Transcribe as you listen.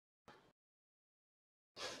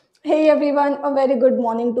Hey everyone, a very good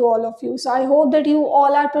morning to all of you. So I hope that you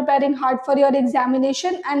all are preparing hard for your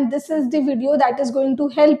examination, and this is the video that is going to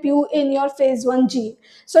help you in your phase 1G.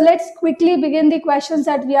 So let's quickly begin the questions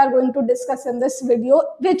that we are going to discuss in this video,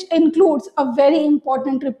 which includes a very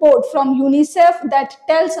important report from UNICEF that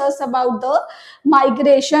tells us about the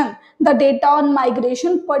migration, the data on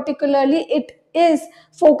migration, particularly it is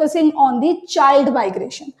focusing on the child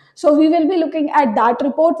migration. So we will be looking at that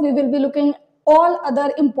report. We will be looking all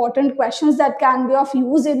other important questions that can be of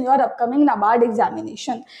use in your upcoming NABARD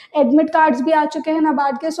examination. Admit cards bhi aa chuke hain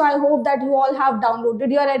NABARD ke, so I hope that you all have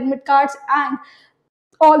downloaded your admit cards, and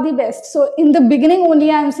all the best. So in the beginning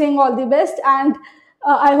only I am saying all the best, and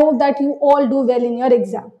I hope that you all do well in your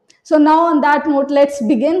exam. So now on that note, let's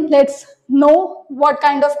begin. Let's know what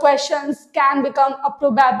kind of questions can become a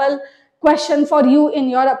probable question for you in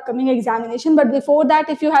your upcoming examination. But before that,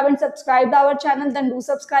 if you haven't subscribed our channel, then do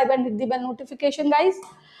subscribe and hit the bell notification, guys.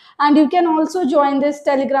 And you can also join this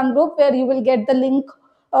Telegram group where you will get the link,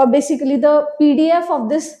 basically the PDF of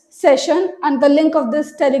this session, and the link of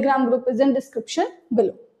this Telegram group is in description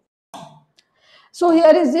below. So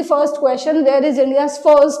here is the first question. Where is India's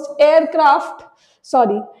first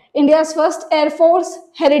Airforce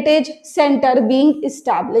Heritage Centre being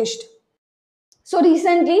established? So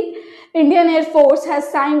recently, Indian Air Force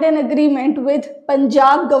has signed an agreement with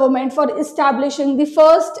Punjab government for establishing the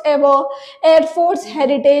first ever Air Force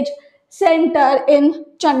Heritage Centre in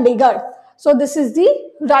Chandigarh. So this is the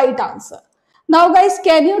right answer. Now guys,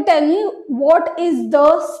 can you tell me what is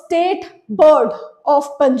the state bird of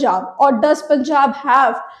Punjab, or does Punjab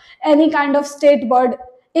have any kind of state bird?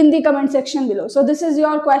 In the comment section below. So this is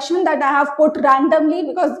your question that I have put randomly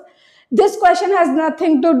because this question has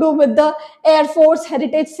nothing to do with the Air Force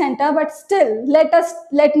Heritage Centre, but still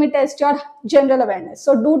let me test your general awareness.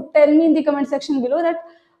 So do tell me in the comment section below that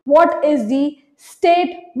what is the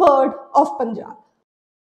state bird of Punjab?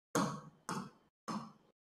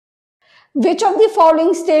 Which of the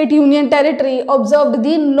following state union territory observed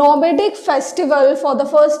the Nomadic Festival for the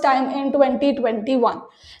first time in 2021?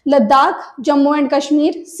 Ladakh, Jammu and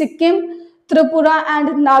Kashmir, Sikkim, Tripura and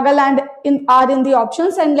Nagaland are in the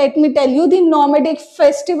options. And let me tell you, the Nomadic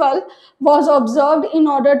Festival was observed in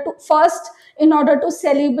order to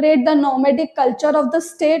celebrate the nomadic culture of the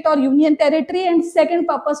state or union territory, and second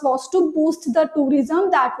purpose was to boost the tourism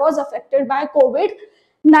that was affected by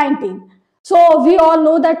COVID-19. So we all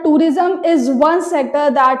know that tourism is one sector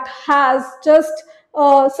that has just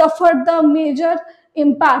suffered the major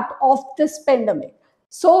impact of this pandemic.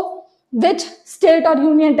 So which state or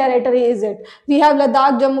union territory is it? We have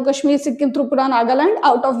Ladakh, Jammu Kashmir, Sikkim, Tripura, Nagaland,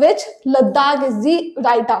 out of which Ladakh is the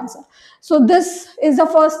right answer. So this is the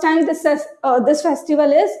first time this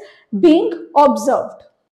festival is being observed.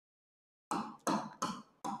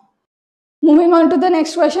 Moving on to the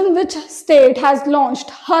next question, which state has launched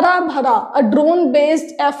Hara Bhara, a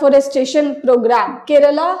drone-based afforestation program?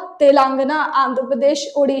 Kerala, Telangana, Andhra Pradesh,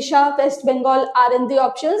 Odisha, West Bengal are in the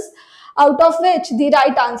options, out of which the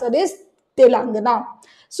right answer is Telangana.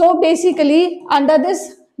 So basically, under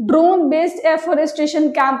this drone-based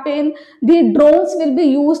afforestation campaign, the drones will be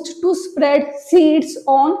used to spread seeds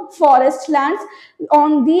on forest lands,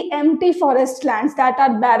 on the empty forest lands that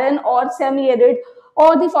are barren or semi-arid,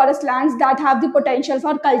 or the forest lands that have the potential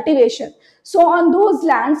for cultivation. So on those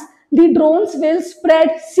lands, the drones will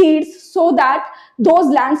spread seeds so that those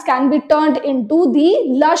lands can be turned into the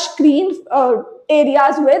lush green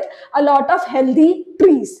areas with a lot of healthy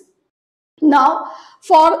trees. Now,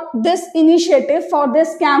 for this initiative, for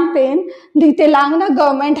this campaign, the Telangana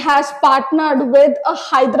government has partnered with a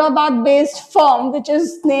Hyderabad-based firm which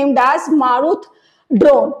is named as Maruth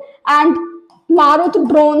Drone, and Maruth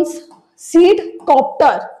Drone's seed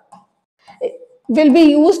copter will be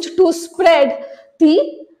used to spread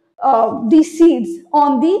the seeds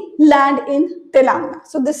on the land in Telangana.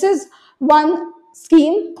 So this is one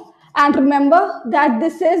scheme, and remember that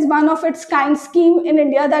this is one of its kind scheme in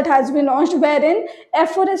India that has been launched, wherein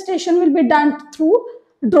afforestation will be done through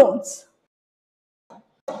drones.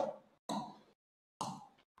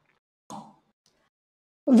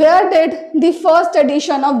 Where did the first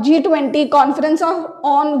edition of G20 Conference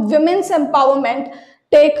on Women's Empowerment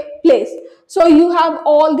take place? So you have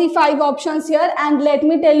all the 5 options here, and let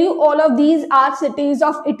me tell you, all of these are cities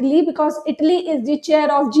of Italy because Italy is the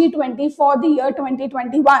chair of G20 for the year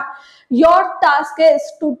 2021. Your task is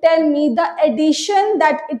to tell me the edition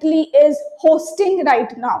that Italy is hosting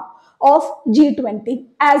right now of G20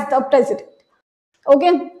 as the president.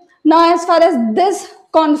 Okay. Now, as far as this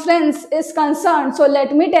conference is concerned, so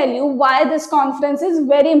let me tell you why this conference is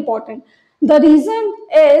very important. The reason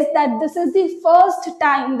is that this is the first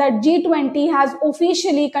time that G20 has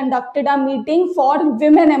officially conducted a meeting for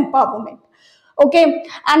women empowerment. Okay,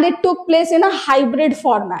 and it took place in a hybrid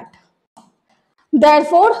format.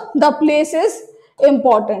 Therefore, the place is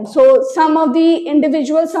important. So some of the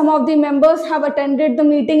individuals, some of the members have attended the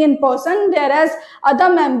meeting in person, whereas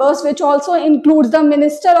other members, which also includes the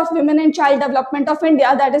Minister of Women and Child Development of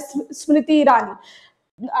India, that is Smriti Irani,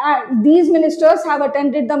 these ministers have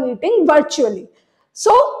attended the meeting virtually.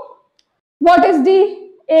 So what is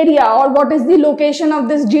the area or what is the location of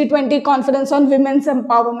this G20 conference on women's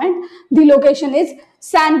empowerment? The location is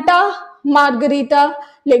Santa Margherita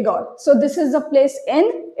Ligure. So this is a place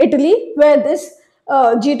in Italy where this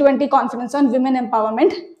G20 conference on women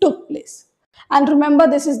empowerment took place. And remember,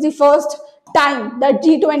 this is the first time that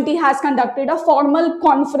G20 has conducted a formal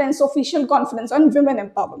conference, official conference on women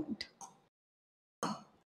empowerment.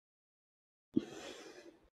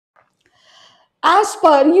 As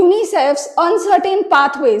per UNICEF's Uncertain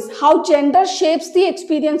Pathways, How Gender Shapes the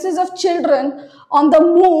Experiences of Children on the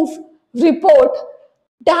Move report,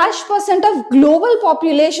 -% of global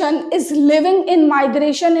population is living in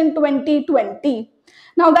migration in 2020.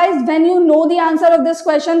 Now guys, when you know the answer of this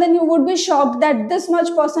question, then you would be shocked that this much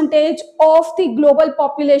percentage of the global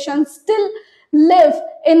population still live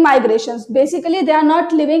in migrations. Basically, they are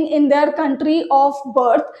not living in their country of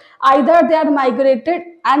birth. Either they are migrated,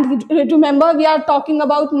 and remember, we are talking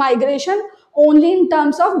about migration only in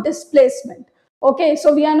terms of displacement. Okay,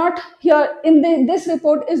 so we are not here in this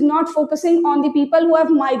report is not focusing on the people who have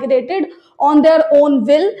migrated on their own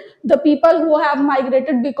will, the people who have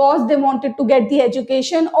migrated because they wanted to get the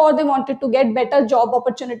education or they wanted to get better job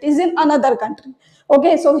opportunities in another country.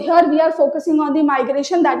 Okay, so here we are focusing on the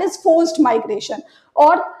migration that is forced migration,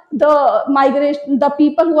 or the migration, the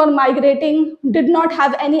people who are migrating did not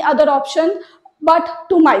have any other option but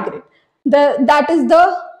to migrate. That is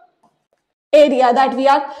the area that we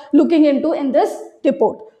are looking into in this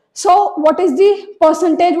report. So what is the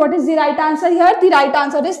percentage? What is the right answer here? The right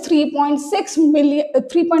answer is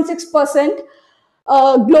 3.6%.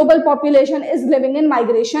 Global population is living in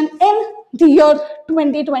migration in the year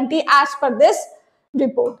 2020 as per this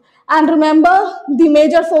report. And remember, the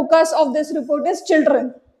major focus of this report is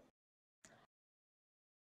children.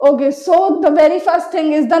 Okay, so the very first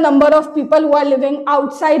thing is the number of people who are living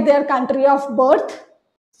outside their country of birth.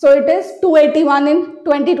 So it is 281 in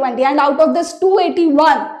 2020, and out of this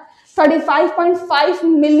 281, 35.5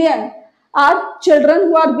 million are children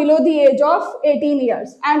who are below the age of 18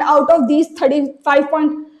 years. And out of these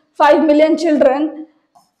 35.5 million children,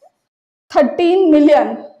 13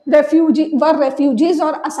 million were refugees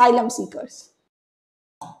or asylum seekers.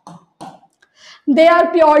 They are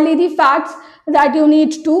purely the facts that you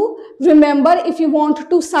need to remember if you want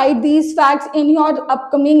to cite these facts in your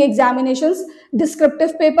upcoming examinations,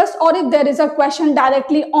 descriptive papers, or if there is a question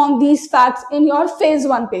directly on these facts in your phase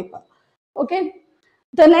 1 paper. Okay.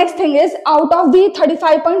 The next thing is, out of the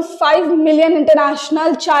 35.5 million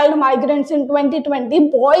international child migrants in 2020,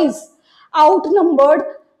 boys outnumbered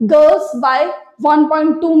girls by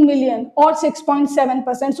 1.2 million or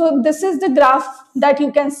 6.7%. So this is the graph that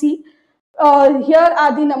you can see. Here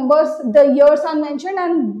are the numbers, the years are mentioned,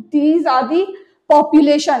 and these are the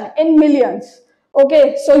population in millions.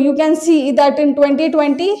 Okay, so you can see that in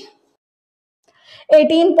 2020,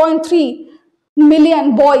 18.3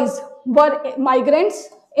 million boys were migrants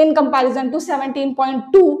in comparison to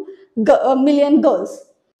 17.2 million girls.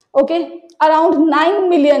 Okay, around 9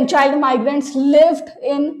 million child migrants lived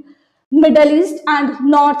in Middle East and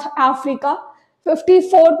North Africa.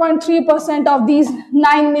 54.3% of these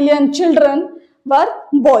 9 million children were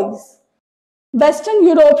boys. Western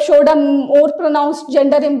Europe showed a more pronounced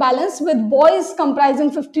gender imbalance, with boys comprising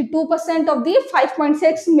 52% of the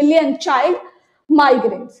 5.6 million child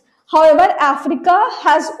migrants. However, Africa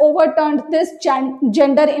has overturned this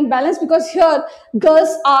gender imbalance because here girls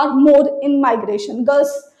are more in migration.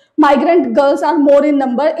 Migrant girls are more in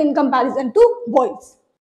number in comparison to boys.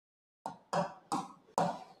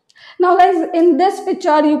 Now guys, in this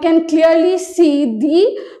picture, you can clearly see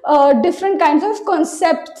the different kinds of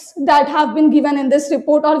concepts that have been given in this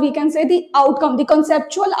report, or we can say the outcome, the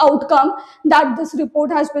conceptual outcome that this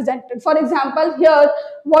report has presented. For example, here,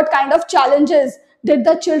 what kind of challenges did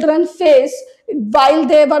the children face while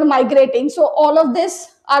they were migrating? So all of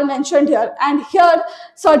this are mentioned here, and here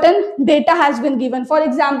certain data has been given. For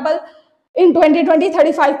example, in 2020,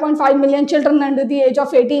 35.5 million children under the age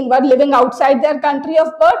of 18 were living outside their country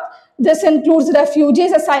of birth. This includes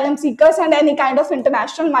refugees, asylum seekers, and any kind of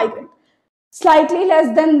international migrant. Slightly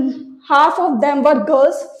less than half of them were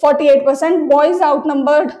girls, 48%. Boys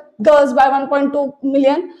outnumbered girls by 1.2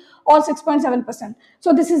 million, or 6.7%.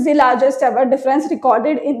 So this is the largest ever difference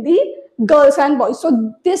recorded in the girls and boys.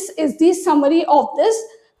 So this is the summary of this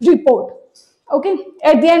report. Okay,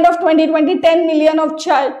 at the end of 2020, 10 million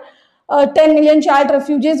child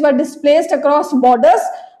refugees were displaced across borders,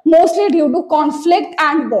 mostly due to conflict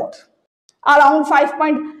and war. Around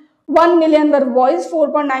 5.1 million were boys,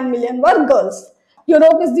 4.9 million were girls.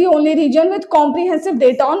 Europe is the only region with comprehensive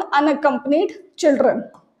data on unaccompanied children,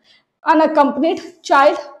 unaccompanied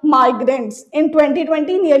child migrants. In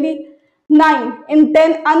 2020, nearly 9 in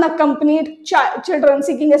 10 unaccompanied children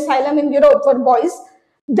seeking asylum in Europe were boys.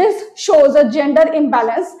 This shows a gender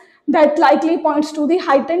imbalance that likely points to the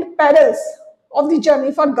heightened perils of the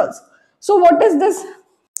journey for girls. So what is this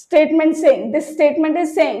statement saying? This statement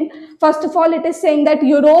is saying, first of all, it is saying that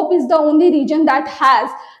Europe is the only region that has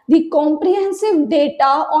the comprehensive data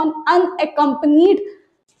on unaccompanied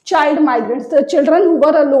child migrants, the children who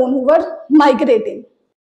were alone, who were migrating.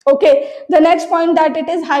 Okay, the next point that it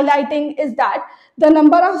is highlighting is that the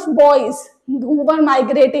number of boys who were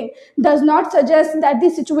migrating does not suggest that the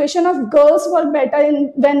situation of girls were better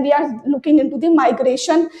when we are looking into the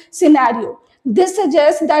migration scenario. This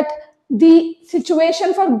suggests that the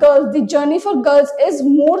situation for girls, the journey for girls is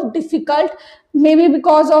more difficult, maybe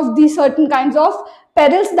because of the certain kinds of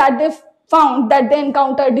perils that they found, that they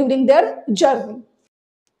encountered during their journey.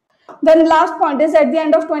 Then last point is, at the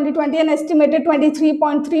end of 2020, an estimated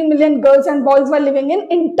 23.3 million girls and boys were living in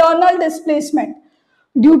internal displacement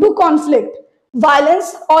due to conflict,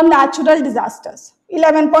 violence or natural disasters.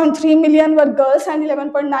 11.3 million were girls and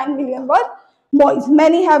 11.9 million were boys.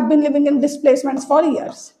 Many have been living in displacements for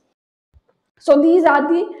years. So these are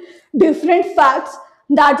the different facts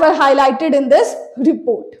that were highlighted in this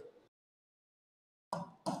report.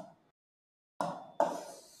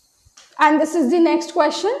 And this is the next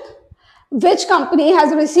question. Which company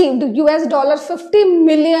has received $50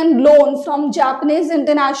 million loan from Japanese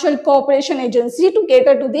International Cooperation Agency to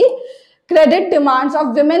cater to the credit demands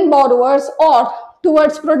of women borrowers or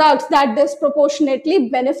towards products that disproportionately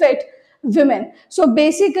benefit women? So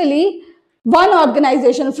basically, one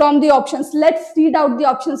organization from the options. Let's read out the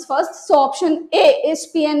options first. So option A is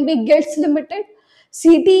PNB Gilts Limited,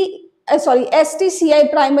 STCI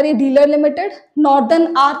Primary Dealer Limited,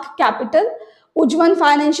 Northern Arc Capital, Ujvan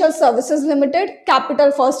Financial Services Limited, Capital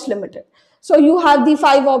First Limited. So you have the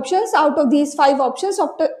 5 options. Out of these 5 options,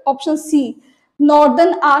 option C,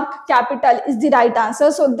 Northern Arc Capital, is the right answer.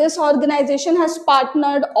 So this organization has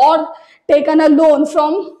partnered or taken a loan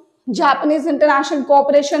from Japanese International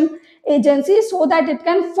Cooperation Agency so that it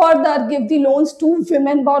can further give the loans to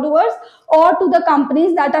women borrowers or to the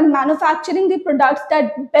companies that are manufacturing the products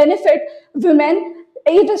that benefit women,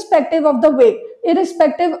 irrespective of the way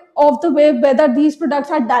whether these products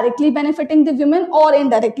are directly benefiting the women or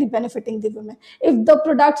indirectly benefiting the women. If the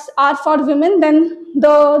products are for women, then the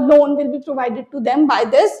loan will be provided to them by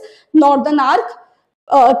this Northern Arc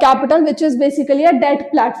Capital, which is basically a debt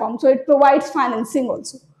platform. So it provides financing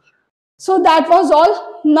also. So that was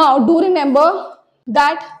all. Now do remember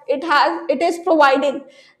that it is providing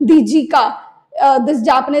the JICA, this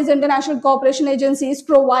Japanese International Cooperation Agency is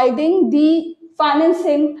providing the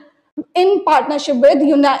financing in partnership with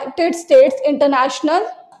United States International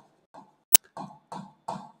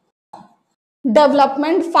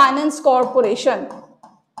Development Finance Corporation.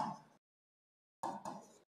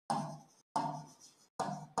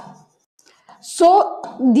 So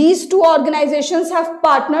these two organizations have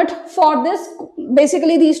partnered for this.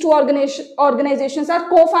 Basically, these two organizations are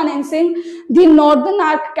co-financing the Northern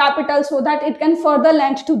Arc Capital so that it can further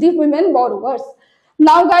lend to the women borrowers.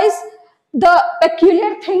 Now guys, the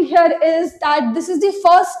peculiar thing here is that this is the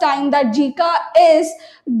first time that JICA is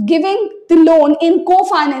giving the loan in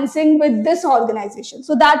co-financing with this organization.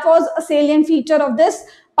 So that was a salient feature of this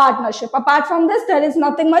partnership. Apart from this, there is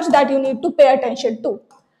nothing much that you need to pay attention to.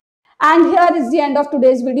 And here is the end of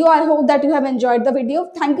today's video. I hope that you have enjoyed the video.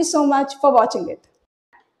 Thank you so much for watching it.